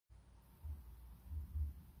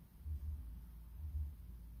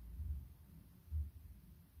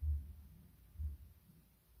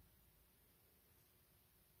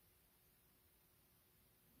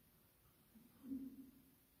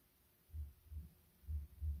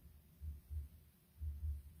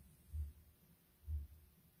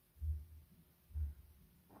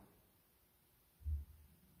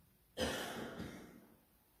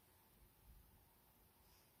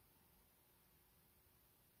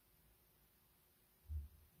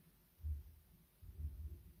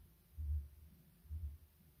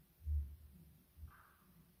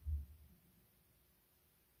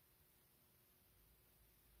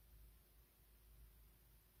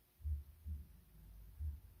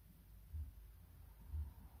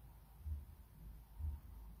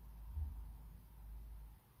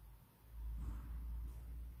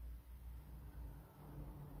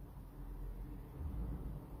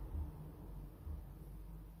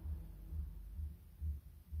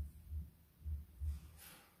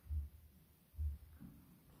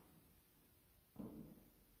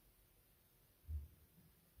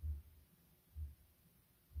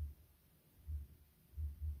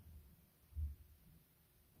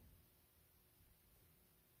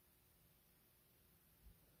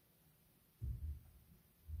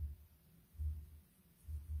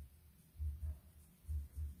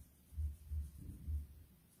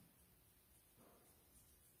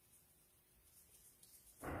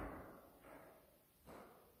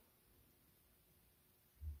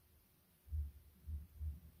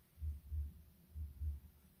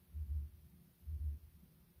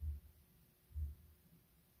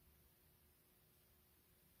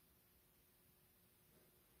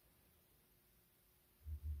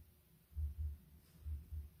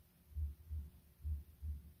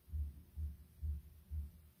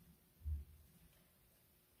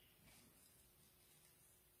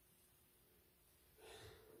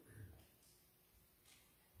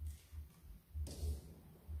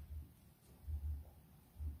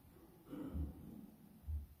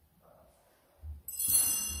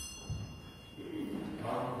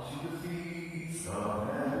of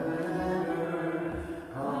heaven and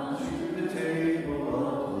earth, come to the table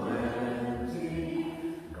of plenty.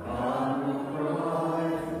 God will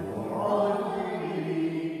provide for all we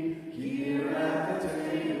need here at the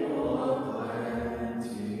table of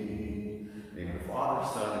plenty. Name the Father,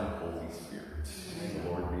 Son, and Holy Spirit. May the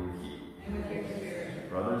Lord be with you. And with your spirit.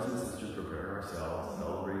 Brothers and sisters, prepare ourselves to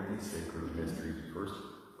celebrate these sacred mysteries. We first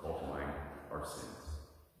call to mind our sins.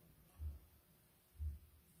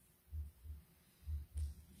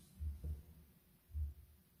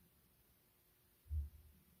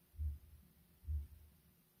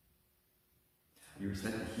 You are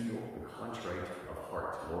sent to heal the contrite of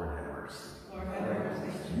heart. Lord, have mercy. Lord, have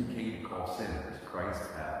mercy. You came to call sinners. Christ,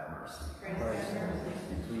 have mercy. Christ, have mercy.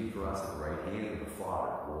 You plead for us at the right hand of the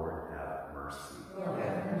Father. Lord, have mercy. Lord,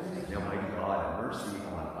 have mercy. Now, mighty God, have mercy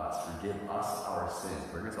on us. Forgive us our sins.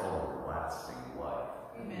 Bring us all to everlasting life.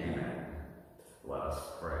 Amen. Amen. Let us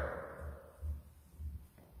pray.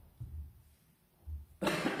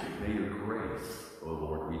 May your grace, O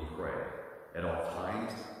Lord, we pray, at all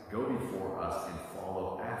times go before us and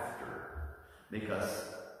follow after. Make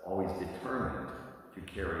us always determined to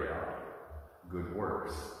carry out good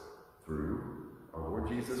works through our Lord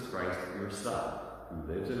Jesus Christ, your Son,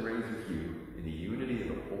 who lives and reigns with you in the unity of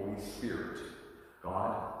the Holy Spirit,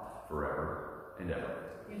 God, forever and ever.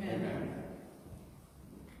 Amen. Amen.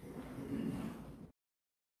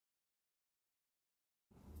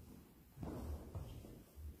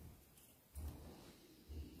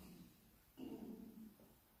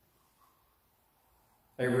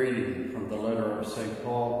 A reading from the letter of St.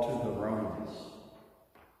 Paul to the Romans.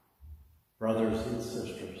 Brothers and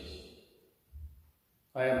sisters,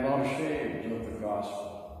 I am not ashamed of the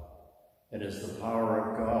gospel. It is the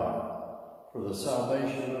power of God for the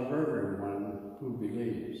salvation of everyone who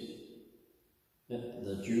believes,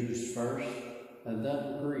 the Jews first and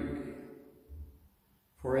then the Greek.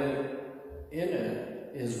 For in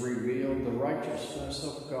it is revealed the righteousness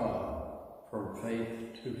of God from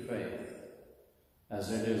faith to faith. As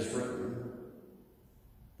it is written,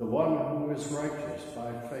 the one who is righteous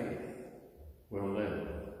by faith will live.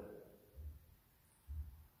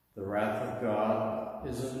 The wrath of God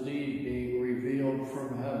is indeed being revealed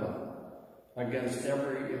from heaven against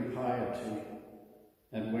every impiety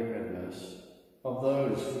and wickedness of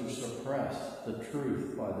those who suppress the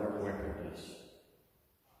truth by their wickedness.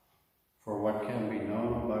 For what can be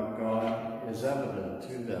known about God is evident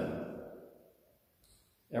to them.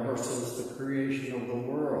 Ever since the creation of the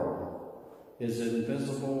world, his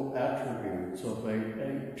invisible attributes of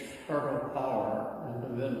eternal power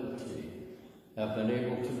and divinity have been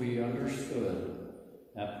able to be understood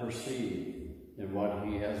and perceived in what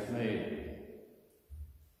he has made.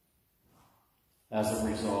 As a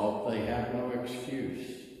result, they have no excuse,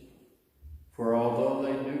 for although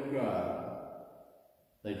they knew God,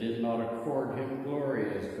 they did not accord him glory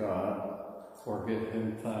as God or give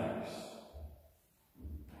him thanks.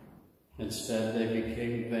 Instead, they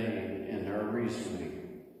became vain in their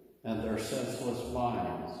reasoning, and their senseless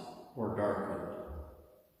minds were darkened.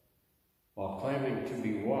 While claiming to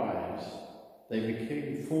be wise, they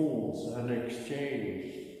became fools and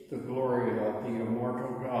exchanged the glory of the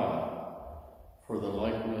immortal God for the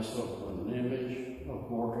likeness of an image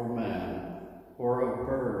of mortal man, or of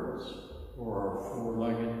birds, or of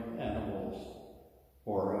four-legged animals,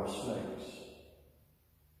 or of snakes.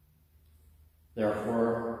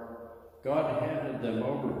 Therefore, God handed them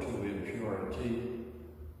over to impurity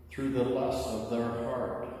through the lust of their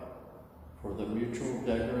heart for the mutual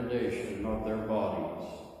degradation of their bodies.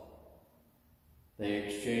 They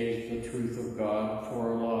exchanged the truth of God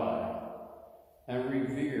for a lie and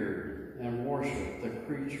revered and worshiped the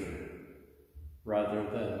creature rather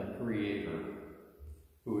than the Creator,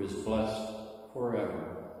 who is blessed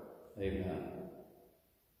forever. Amen.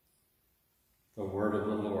 The word of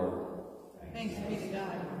the Lord. Thanks be to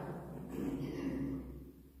God.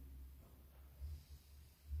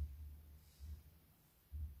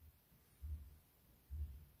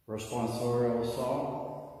 Responsorial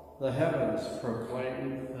Psalm. The heavens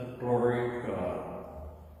proclaim the glory of God.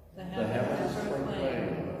 The heavens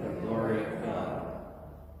proclaim the glory of God.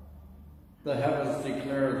 The heavens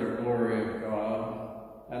declare the glory of God,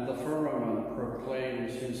 and the firmament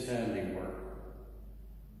proclaims his handiwork.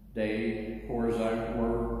 Day pours out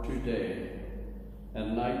word to day,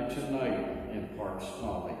 and night to night imparts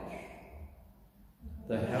knowledge.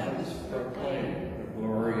 The heavens proclaim the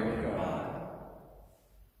glory of God.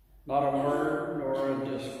 Not a word nor a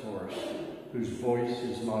discourse whose voice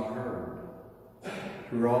is not heard.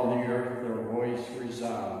 Through all the earth their voice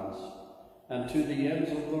resounds, and to the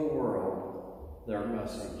ends of the world their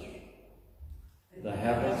message. The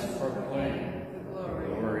heavens proclaim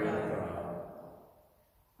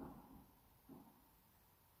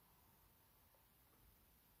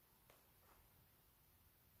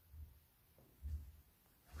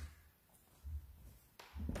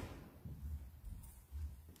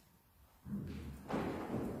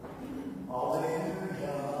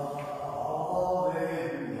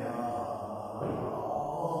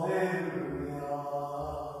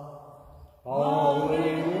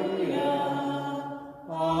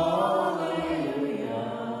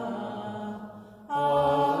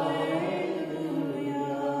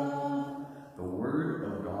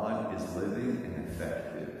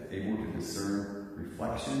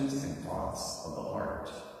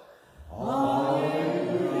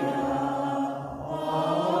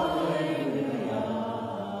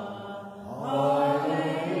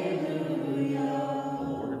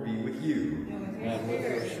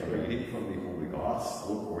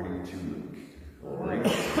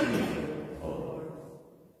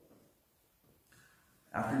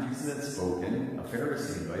spoken, a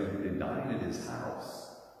Pharisee invited him to dine at his house.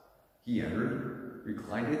 He entered,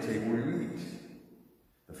 reclined at table to eat.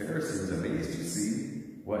 The Pharisee was amazed to see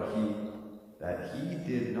that he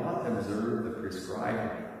did not observe the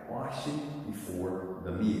prescribed washing before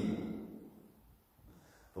the meal.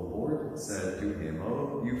 The Lord said to him,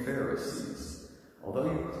 "O you Pharisees,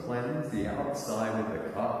 although you cleanse the outside of the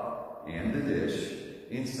cup and the dish,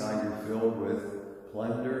 inside you're filled with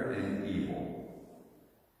plunder and evil.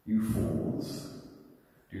 You fools,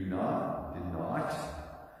 did not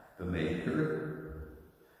the maker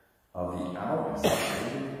of the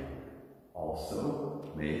outside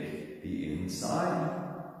also make the inside?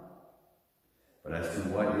 But as to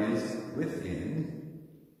what is within,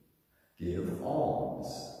 give alms.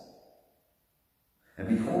 And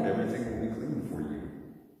behold, everything will be clean for you."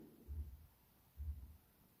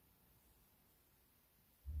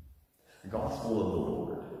 The Gospel of the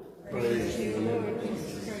Lord. Praise to you, Lord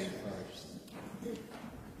Jesus Christ.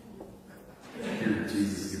 Here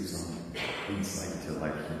Jesus gives some insight to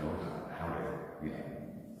how to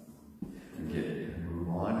move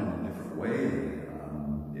on in a different way.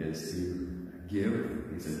 Is to give.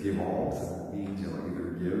 He said give alms, and it means either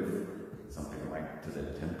give something like to the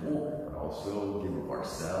temple, but also give of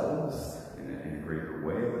ourselves in a greater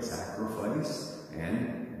way, a sacrifice,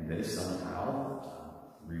 and this somehow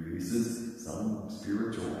releases some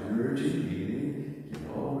spiritual energy, meaning,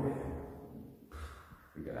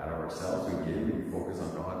 we get out of ourselves, we give, we focus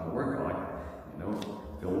on God more. God,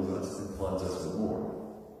 fills us and floods us with more.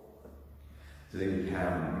 Today we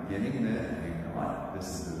have in the beginning and God. This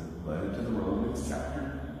is the letter to the Romans, chapter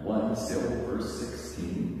 1, still verse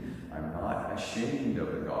 16. I'm not ashamed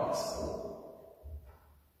of the gospel.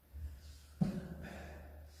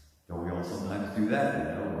 Don't we all sometimes do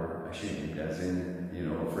that? We're ashamed, as in,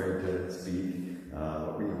 afraid to speak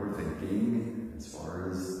what we were thinking as far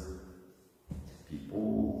as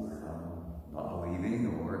people not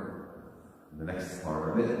believing, or the next part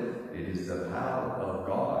of it, it is the power of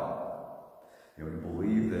God. We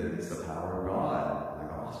believe that it's the power of God, the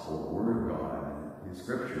gospel, the word of God, and the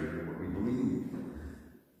scripture, what we believe.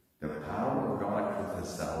 The power of God for the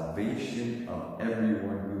salvation of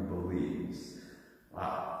everyone who believes.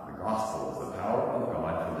 Wow, the gospel is the power of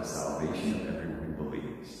God for the salvation of everyone who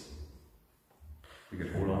believes. We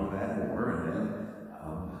could hold on to that more, and then,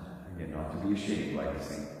 again, not to be ashamed, like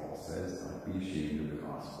St. Paul says, not be ashamed of the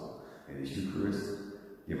gospel. May the Eucharist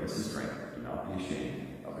give us the strength to not be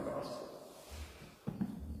ashamed of the gospel.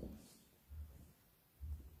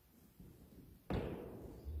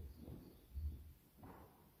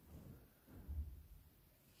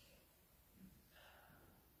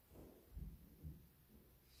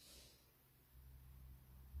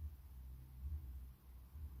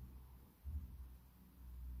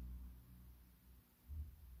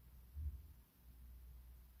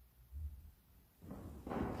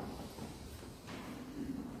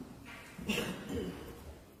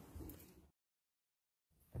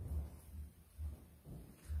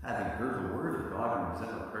 Having heard the word of God, and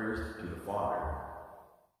present our prayers to the Father.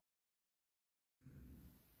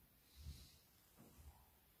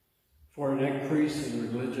 For an increase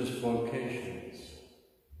in religious vocations.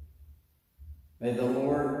 May the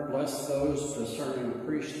Lord bless those discerning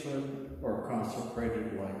priesthood or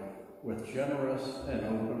consecrated life with generous and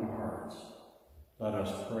open hearts. Let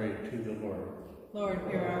us pray to the Lord. Lord,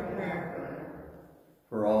 hear our prayer.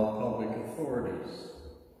 For all public authorities,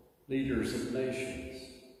 leaders of nations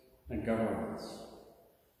and governments,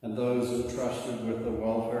 and those entrusted with the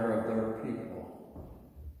welfare of their people,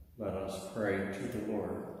 let us pray to the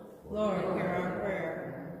Lord. Lord, hear our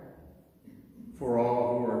prayer. For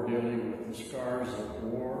all who are dealing with the scars of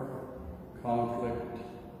war, conflict,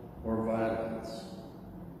 or violence,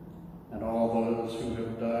 and all those who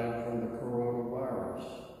have died from the coronavirus,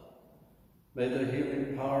 may the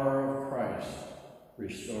healing power of Christ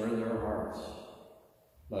restore their hearts.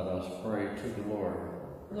 Let us pray to the Lord.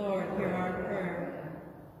 Lord, hear our prayer.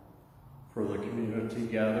 For the community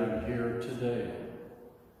gathered here today,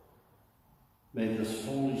 may this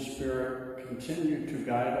Holy Spirit continue to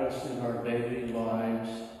guide us in our daily lives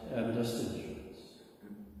and decisions.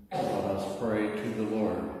 Let us pray to the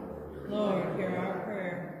Lord. Lord, hear our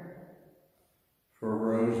prayer. For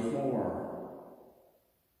Rose Moore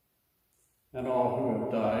and all who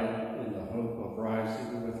have died in the hope of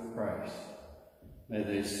rising with Christ, may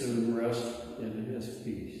they soon rest in his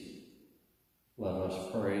peace. Let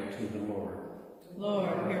us pray to the Lord.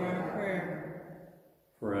 Lord, hear our prayer.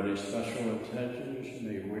 For any special intentions you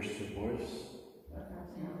may wish to voice,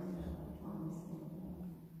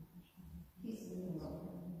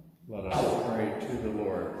 let us pray to the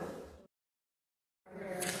Lord.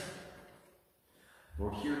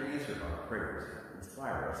 Lord, hear and answer our prayers.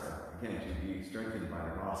 Inspire us, again, to be strengthened by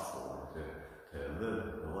the gospel and to live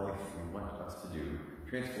the life you want us to do,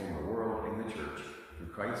 transform the world and the church through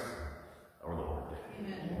Christ our Lord.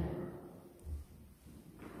 Amen.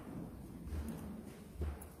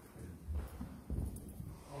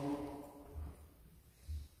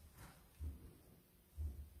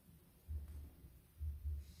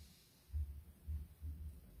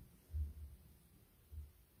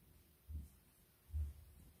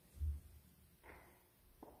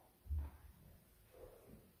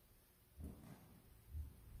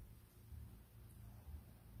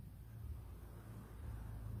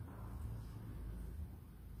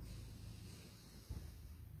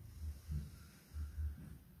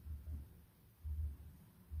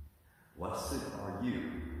 Blessed are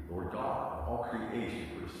you, Lord God of all creation,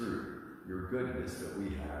 for through your goodness that we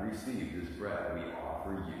have received this bread we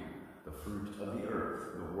offer you, the fruit of the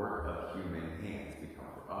earth, the work of human hands, become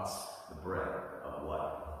for us the bread of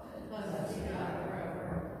life. Blessed be God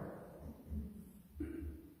forever.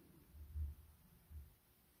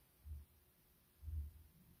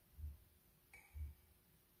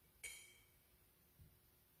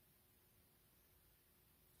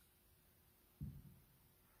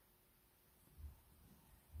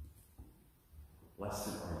 Blessed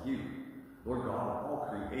are you, Lord God of all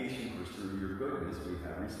creation, for through your goodness we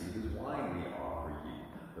have received this wine we offer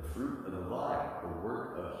you, the fruit of the vine, the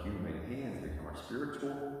work of human hands, become our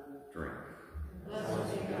spiritual drink.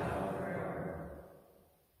 Blessed be God forever.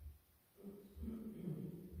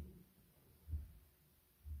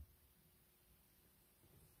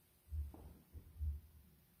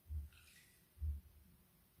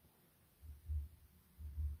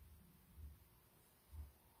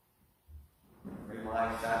 May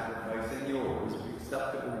my sacrifice and yours be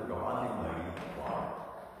acceptable to God the mighty Father.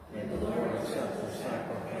 May the Lord accept the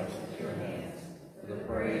sacrifice at your hands, for the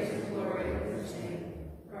praise and glory of his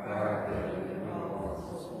name, for our good and all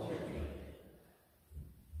of his whole church.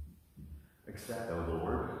 Accept, O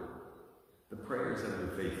Lord, the prayers of the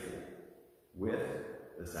faithful with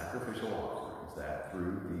the sacrificial offerings, that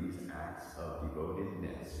through these acts of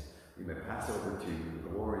devotedness we may pass over to the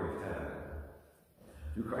glory of heaven.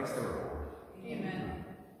 Through Christ our Lord. Amen.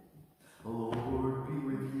 The Lord be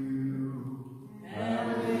with you.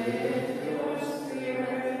 And with your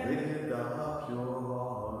spirit, Lift up your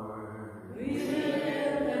heart. we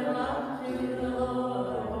lift them up to the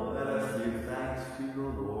Lord. Let us give thanks to the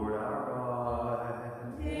Lord our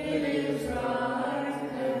God. It is right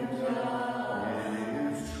and just. It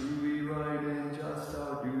is truly right and just,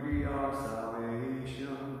 our duty, our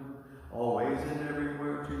salvation, always and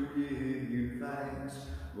everywhere to give you thanks,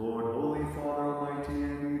 Lord, Holy Father, Almighty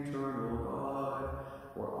and eternal God.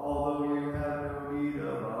 For although you have no need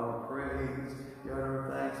of our praise, yet our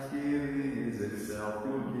thanksgiving is itself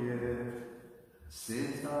your gift.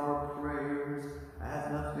 Since our prayers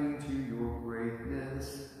add nothing to your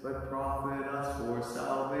greatness, but profit us for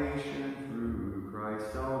salvation through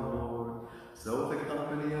Christ our Lord, so with the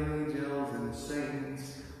company of angels and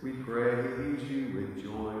saints, we praise you with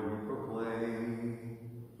joy, we proclaim.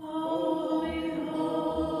 Holy,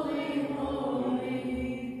 holy,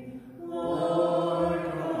 holy, Lord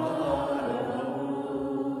God of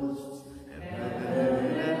hosts. Heaven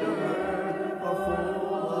and earth are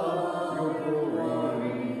full of your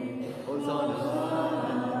glory. Hosanna,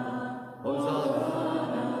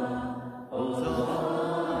 Hosanna,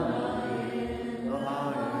 Hosanna in the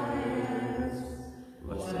highest.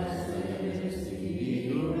 Blessed is he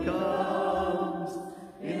who comes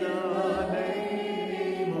in the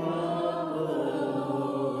name of the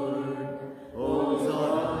Lord.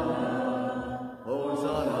 Hosanna,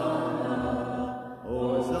 Hosanna,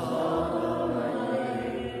 Hosanna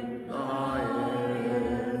in the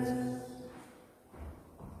highest.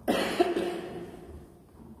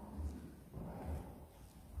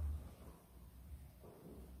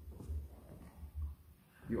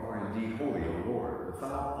 You are indeed holy, O Lord, the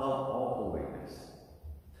fount of all holiness.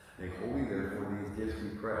 Make holy, therefore, these gifts, we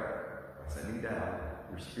pray, by sending down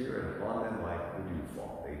your Spirit upon them like the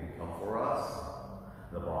dewfall. They become for us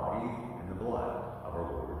the body and the blood of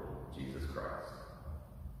our Lord Jesus Christ.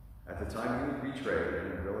 At the time he was betrayed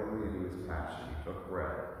and willingly into his passion, he took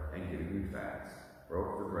bread, and giving you thanks,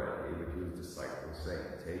 broke the bread, gave it to his disciples, saying,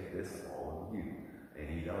 Take this, all of you,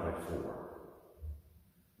 and eat of it, for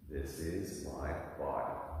this is my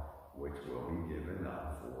body, which will be given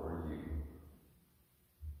up for you.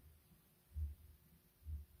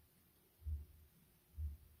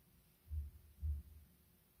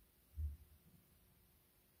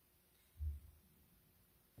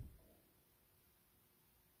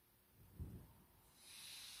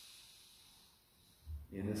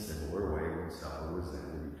 In a similar way, when supper was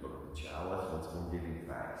ended, he took the chalice, once more giving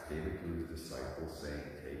thanks, gave it to his disciples, saying,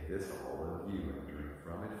 "Take this, all of you, and drink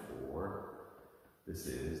from it, for this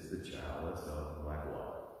is the chalice of my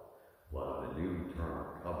blood, blood of the new eternal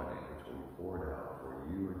covenant, which will be poured out for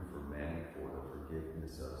you and for many for the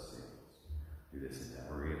forgiveness of sins. Do this in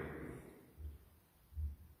memory of me."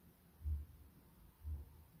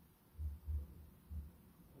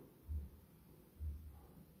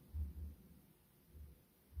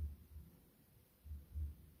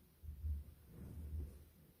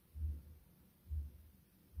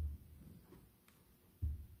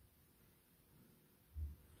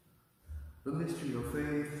 The mystery of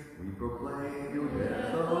faith, we proclaim your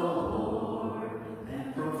death, O Lord,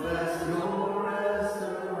 and profess your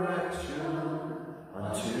resurrection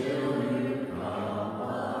until you come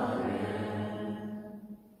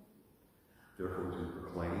again. Therefore, to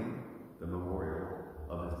proclaim the memorial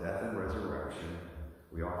of his death and resurrection,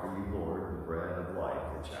 we offer you, Lord, the bread of life,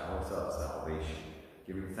 the chalice of salvation.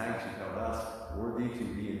 Giving thanks, you count us worthy to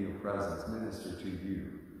be in your presence, minister to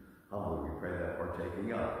you. Humbly we pray that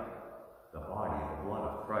partaking of the body and the blood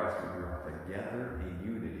of Christ, we are together in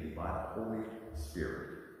unity by the Holy Spirit.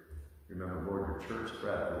 Remember, Lord, your church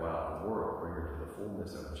spread throughout the world. Bring her to the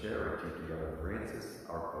fullness of charity, together with Francis,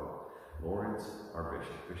 our Pope, Lawrence, our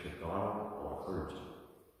Bishop, Bishop Donald, all clergy.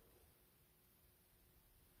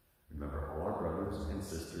 Remember all our brothers and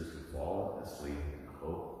sisters who fall asleep in the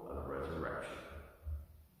hope of the resurrection.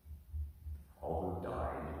 All who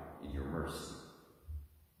died in your mercy.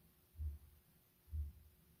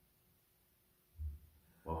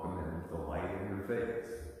 Welcome them with the light of your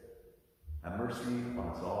face. Have mercy on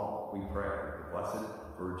us all, we pray, with the Blessed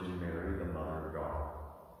Virgin Mary, the Mother of God,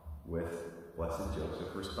 with Blessed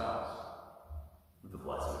Joseph, her spouse, with the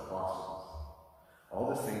blessed apostles. All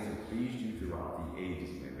the saints who pleased you throughout the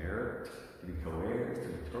ages may merit to be co-heirs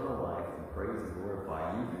to eternal life and praise and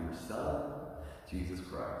glorify you through your Son, Jesus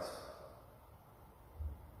Christ.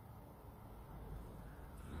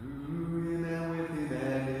 Through him and with him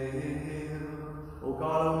and in him, O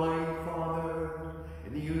God, Almighty Father,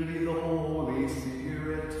 in the unity of the Holy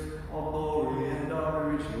Spirit, all glory and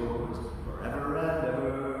honor is yours forever and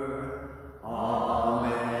ever.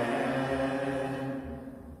 Amen.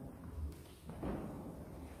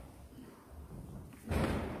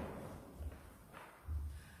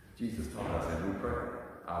 Jesus taught us, and we pray,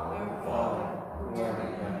 Our Father, who art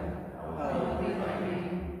in heaven, hallowed be thy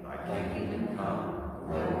name. Thy kingdom come,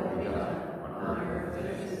 thy will be done, on earth as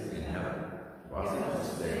it is in heaven. Give us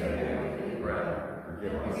this day our daily bread.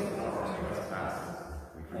 Forgive us our trespasses.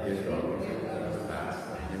 We forgive those who trespass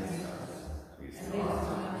against us. Lead us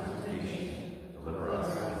not into temptation. Deliver us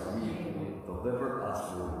from evil. Deliver us,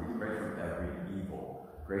 Lord, we pray, from every evil.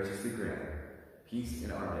 Graciously grant peace in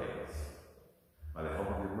our days. By the help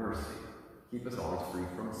of your mercy, keep us always free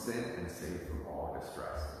from sin and safe from all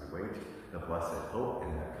distress. We wait the blessed hope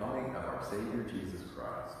in the coming of our Savior Jesus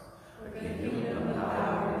Christ. The kingdom and the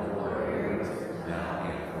power and the glory is now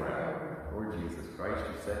and forever. Lord Jesus Christ,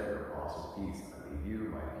 you said to your apostle, "Peace I leave you,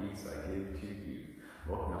 my peace I give to you."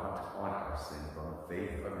 Look not on our sin, but on the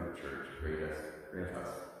faith of your church. Grant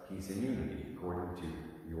us peace and unity according to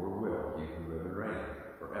your will, you who live and reign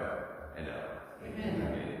forever and ever. Amen.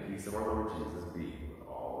 May the peace of our Lord Jesus be with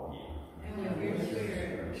all of you. And with your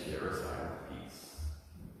spirit. And share a sign of peace.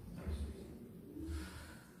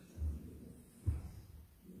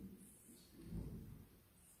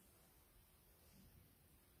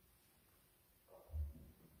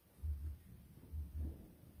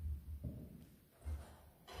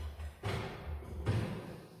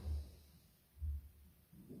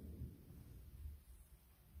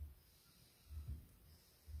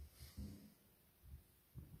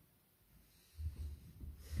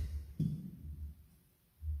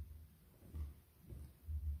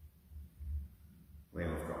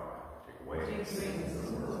 Lamb of God, take away the sins of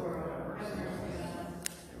the world. Have mercy on us.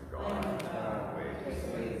 Lamb of God, take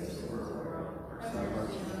away the sins of the world. Have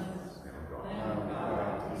mercy on us. Lamb of God,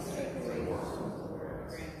 take away the sins of the world.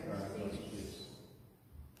 Grant us peace.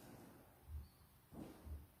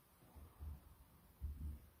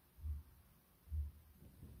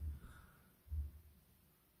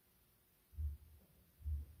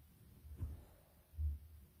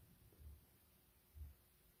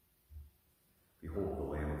 Behold the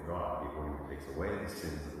Lamb of God, before him who takes away the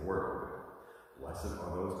sins of the world. Blessed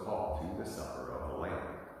are those called to the supper of the Lamb.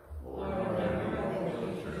 Lord, grant me all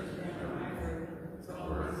the church and every word, such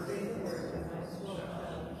words as my soul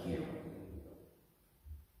shall be healed.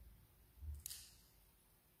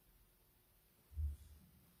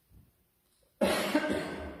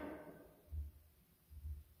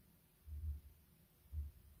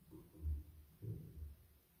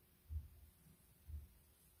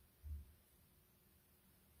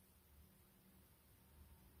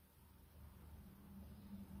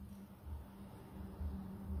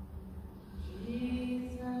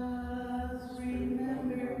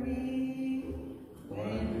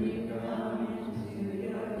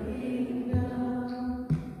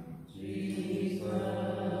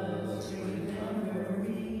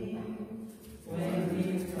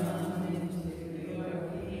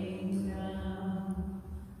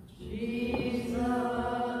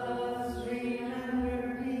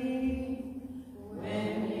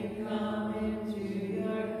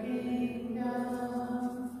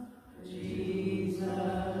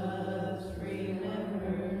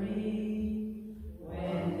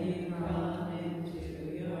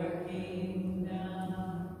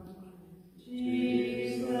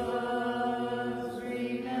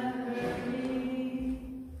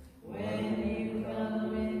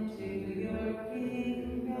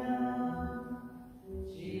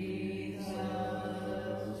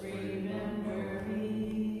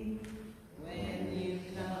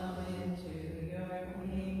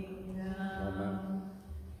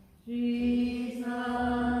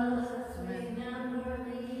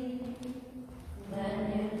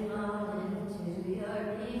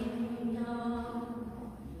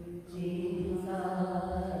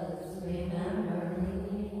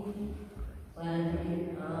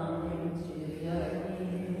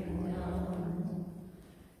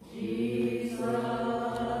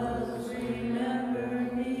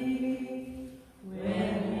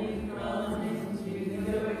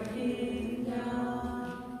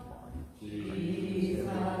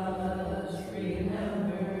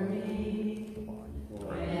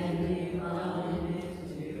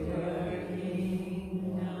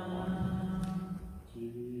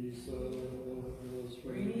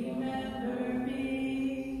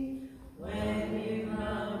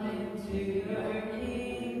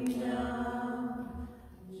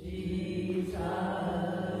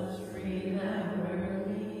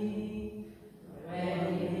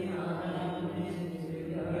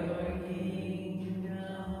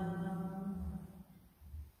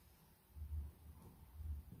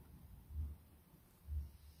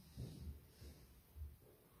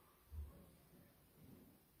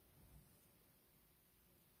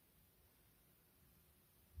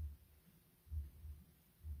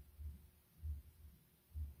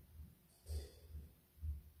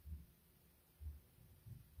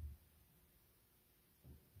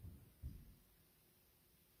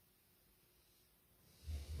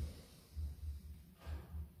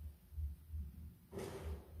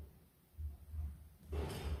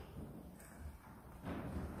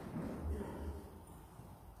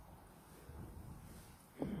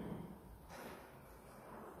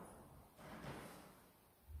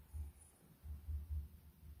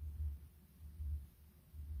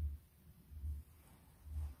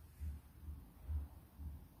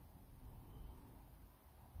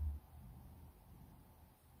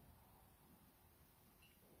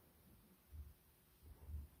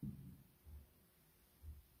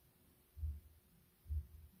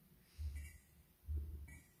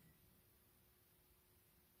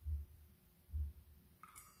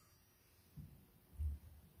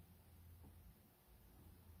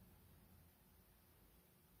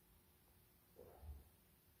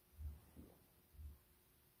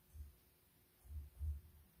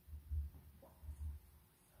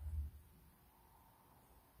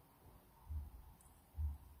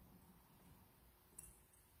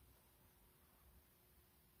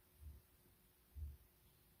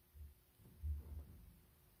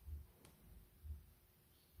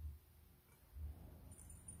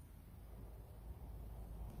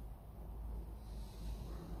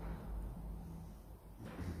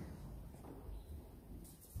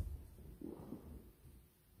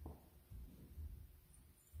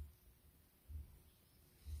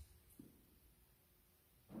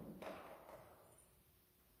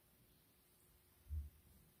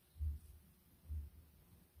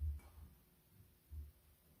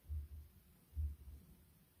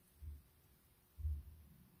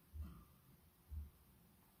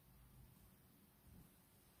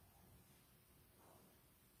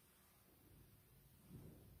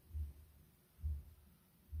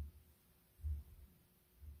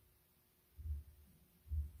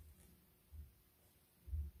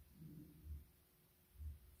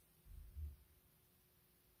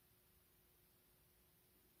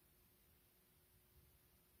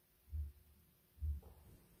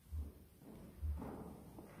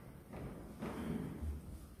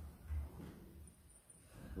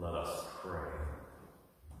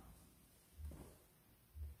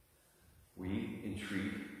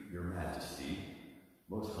 majesty,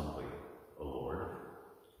 most humbly, O Lord,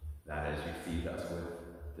 that as you feed us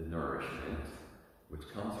with the nourishment which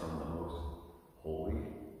comes from the most holy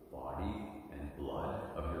body and blood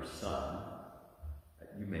of your Son,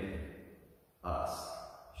 that you make us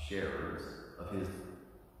sharers of his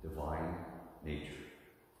divine nature,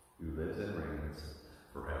 who lives and reigns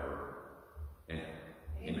forever and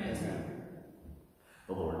ever. Amen.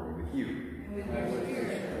 The Lord be with you. And with your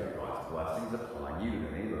spirit. God's blessings upon you in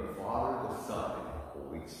the name of the Father, the Son, and the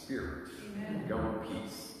Holy Spirit. Amen. Go in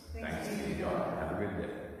peace. Thanks be to God. Have a good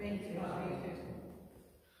day. Thank you.